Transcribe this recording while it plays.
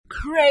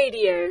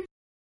Radio.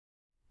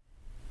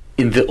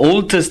 In the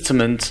Old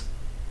Testament,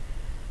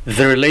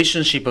 the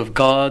relationship of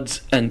God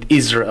and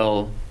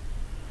Israel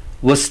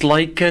was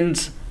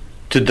likened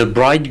to the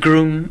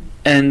bridegroom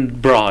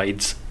and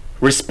bride,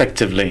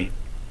 respectively.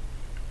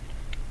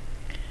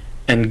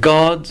 And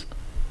God,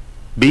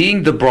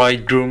 being the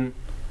bridegroom,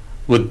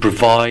 would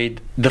provide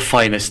the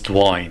finest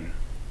wine.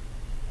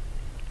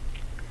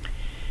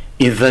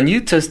 In the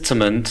New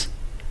Testament,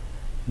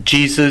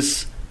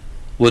 Jesus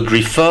would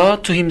refer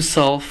to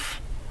himself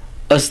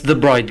as the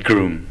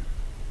bridegroom.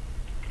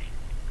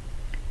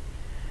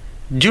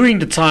 During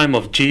the time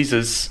of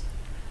Jesus,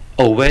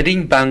 a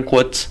wedding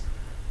banquet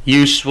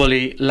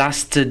usually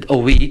lasted a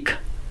week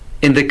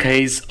in the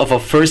case of a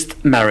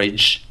first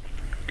marriage,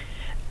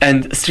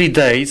 and 3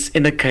 days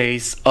in the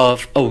case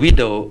of a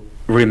widow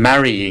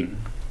remarrying.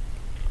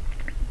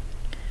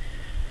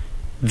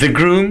 The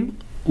groom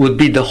would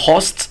be the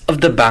host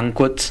of the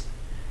banquet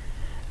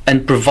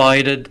and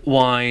provided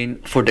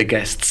wine for the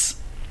guests.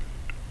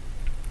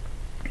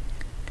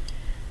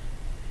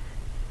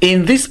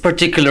 In this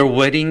particular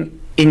wedding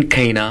in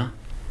Cana,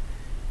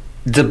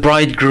 the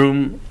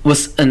bridegroom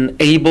was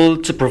unable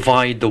to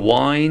provide the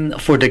wine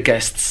for the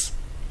guests,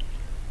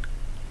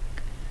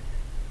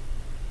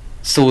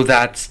 so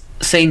that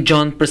St.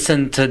 John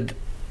presented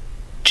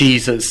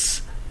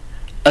Jesus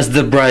as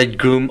the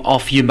bridegroom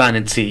of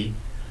humanity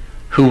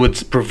who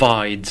would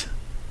provide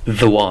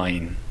the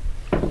wine.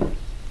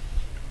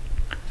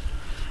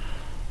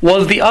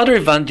 While the other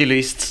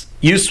evangelists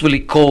usually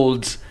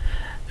called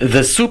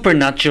the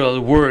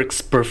supernatural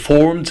works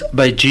performed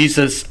by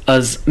Jesus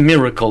as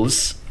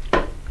miracles,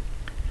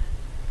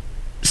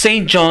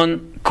 St.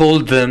 John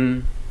called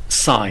them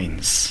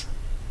signs.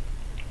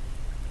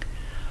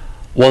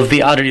 While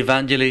the other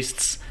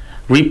evangelists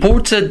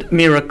reported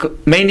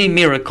many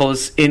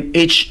miracles in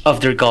each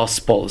of their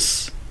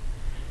Gospels,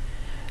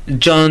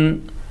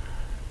 John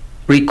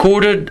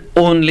recorded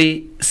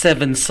only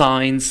 7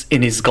 signs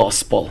in his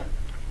Gospel.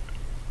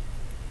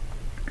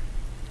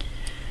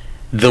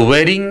 The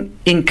wedding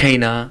in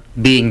Cana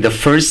being the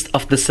first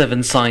of the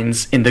 7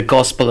 signs in the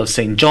Gospel of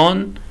St.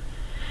 John,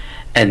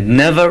 and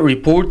never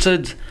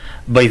reported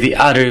by the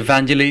other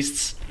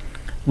evangelists,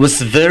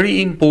 was very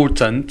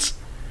important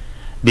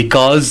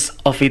because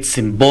of its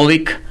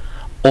symbolic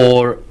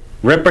or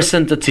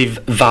representative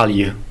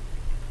value.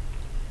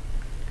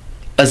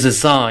 As a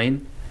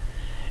sign,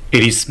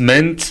 it is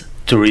meant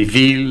to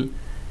reveal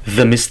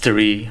the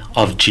mystery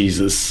of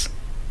Jesus.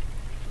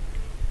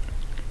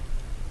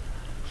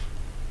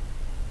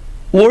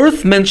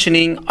 Worth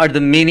mentioning are the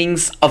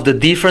meanings of the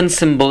different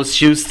symbols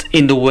used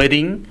in the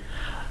wedding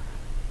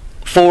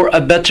for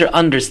a better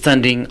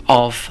understanding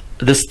of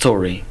the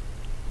story.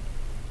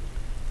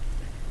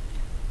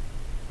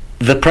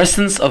 The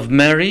presence of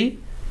Mary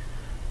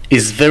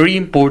is very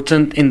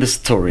important in the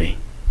story.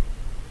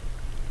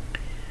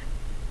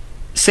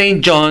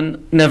 St.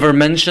 John never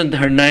mentioned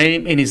her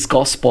name in his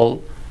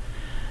Gospel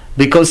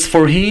because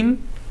for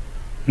him,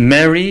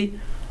 Mary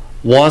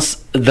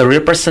was the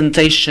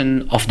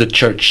representation of the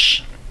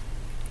Church.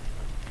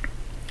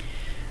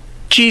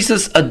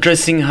 Jesus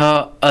addressing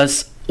her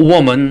as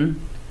woman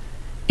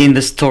in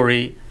the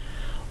story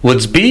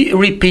would be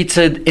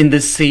repeated in the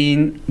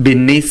scene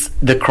beneath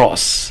the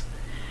cross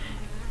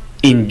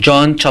in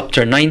John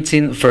chapter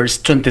 19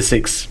 verse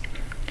 26,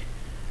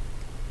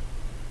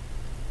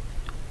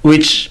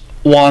 which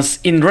was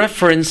in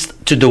reference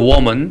to the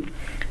woman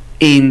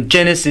in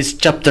Genesis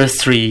chapter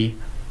 3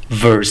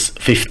 verse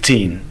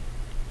 15.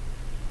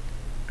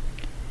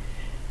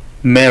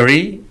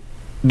 Mary,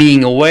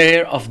 being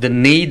aware of the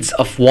needs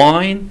of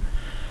wine,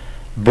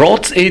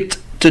 brought it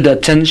to the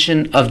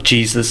attention of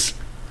Jesus,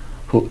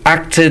 who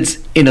acted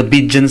in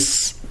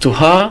obedience to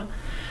her,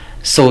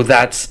 so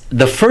that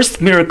the first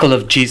miracle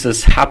of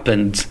Jesus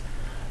happened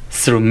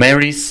through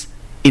Mary's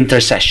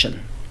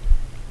intercession.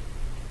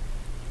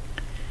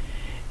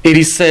 It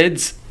is said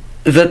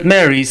that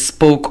Mary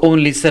spoke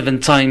only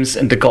 7 times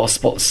in the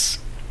Gospels.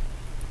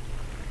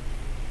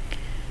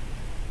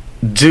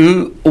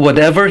 Do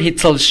whatever he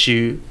tells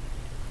you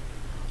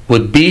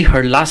would be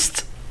her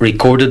last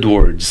recorded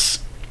words.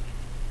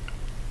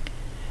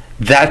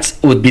 That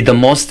would be the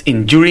most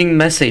enduring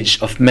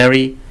message of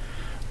Mary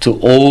to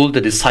all the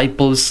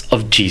disciples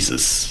of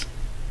Jesus.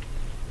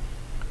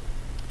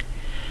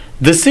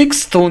 The 6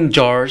 stone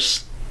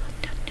jars,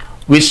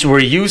 which were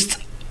used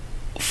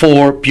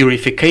for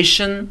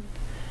purification,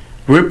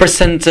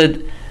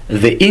 represented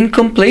the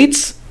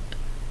incompletes,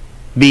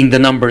 being the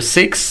number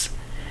 6,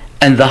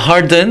 and the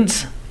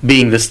hardened,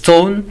 being the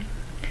stone,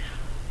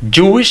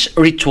 Jewish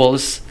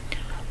rituals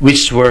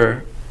which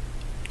were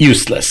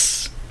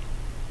useless.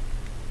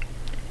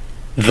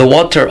 The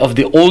water of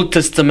the Old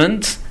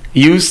Testament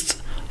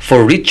used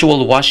for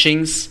ritual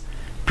washings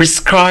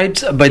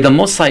prescribed by the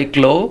Mosaic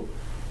law,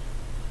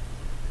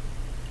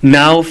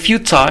 now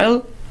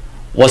futile,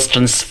 was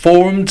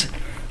transformed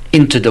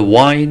into the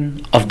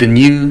wine of the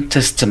New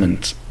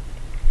Testament.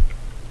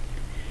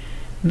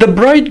 The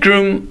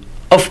bridegroom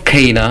of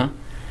Cana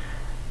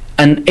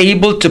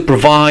unable to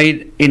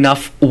provide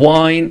enough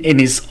wine in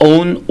his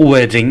own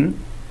wedding,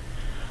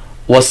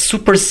 was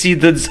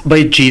superseded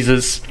by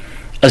Jesus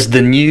as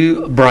the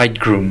new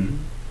bridegroom.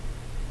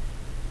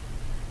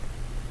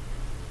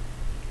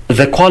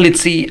 The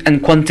quality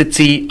and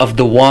quantity of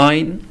the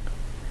wine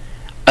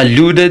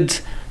alluded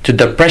to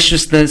the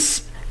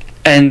preciousness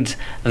and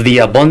the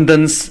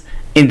abundance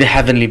in the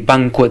heavenly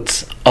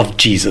banquet of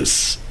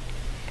Jesus.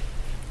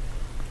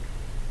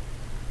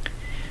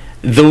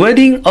 The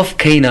wedding of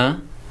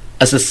Cana,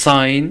 as a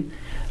sign,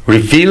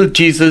 revealed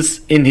Jesus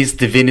in his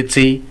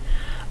divinity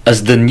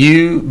as the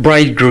new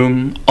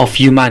bridegroom of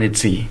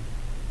humanity.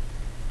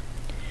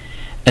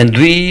 And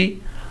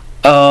we,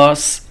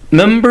 as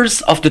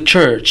members of the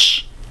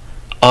church,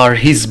 are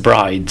his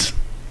bride.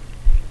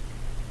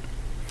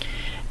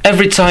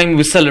 Every time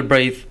we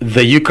celebrate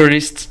the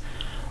Eucharist,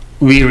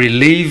 we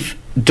relive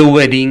the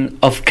wedding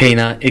of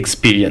Cana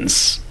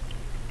experience.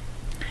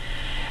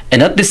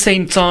 And at the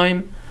same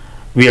time,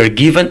 we are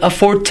given a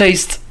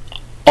foretaste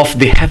of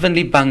the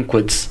heavenly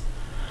banquets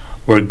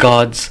where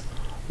God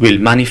will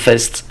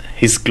manifest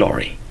his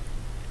glory.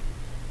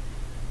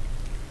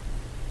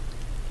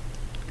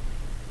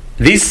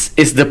 This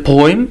is the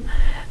poem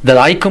that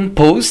I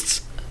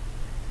composed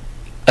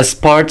as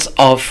part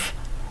of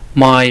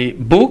my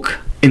book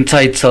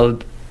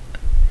entitled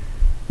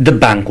The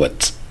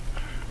Banquet.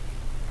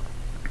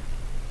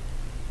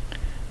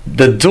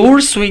 The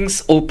door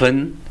swings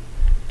open,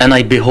 and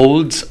I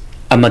behold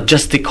a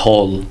majestic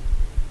hall.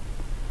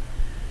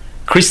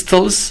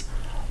 Crystals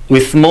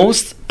with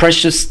most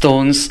precious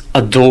stones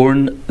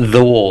adorn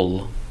the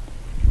wall.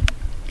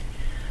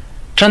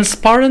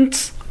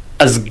 Transparent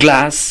as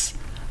glass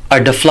are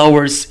the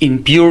flowers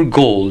in pure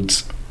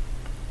gold.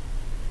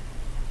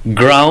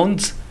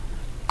 Ground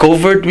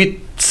covered with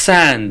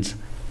sand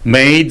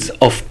made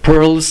of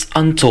pearls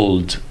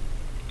untold.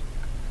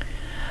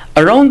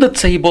 Around the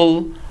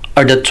table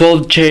are the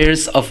 12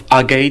 chairs of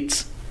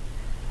agate,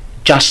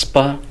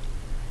 jasper,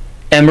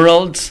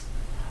 emerald,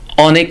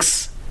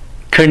 onyx,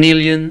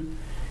 carnelian,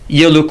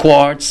 yellow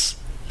quartz,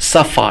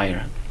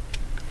 sapphire,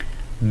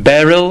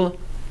 beryl,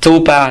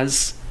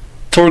 topaz,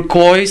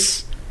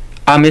 turquoise,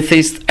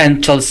 amethyst,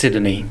 and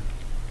chalcedony.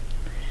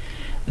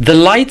 The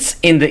lights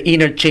in the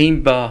inner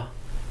chamber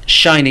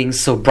shining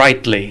so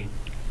brightly,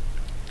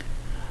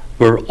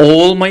 where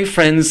all my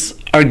friends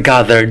are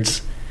gathered,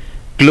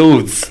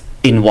 clothed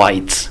in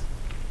white,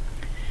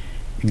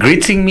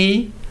 greeting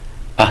me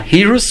a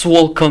hero's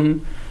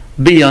welcome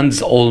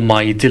beyond all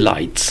my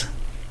delight.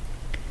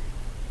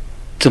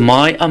 To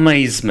my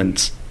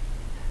amazement,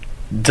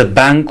 the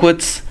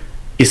banquet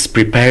is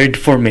prepared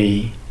for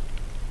me.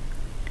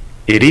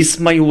 It is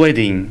my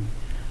wedding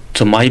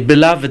to my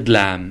beloved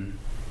Lamb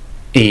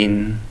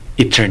in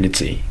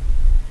eternity.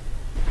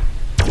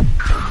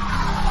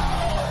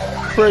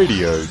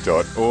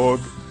 Radio.org.au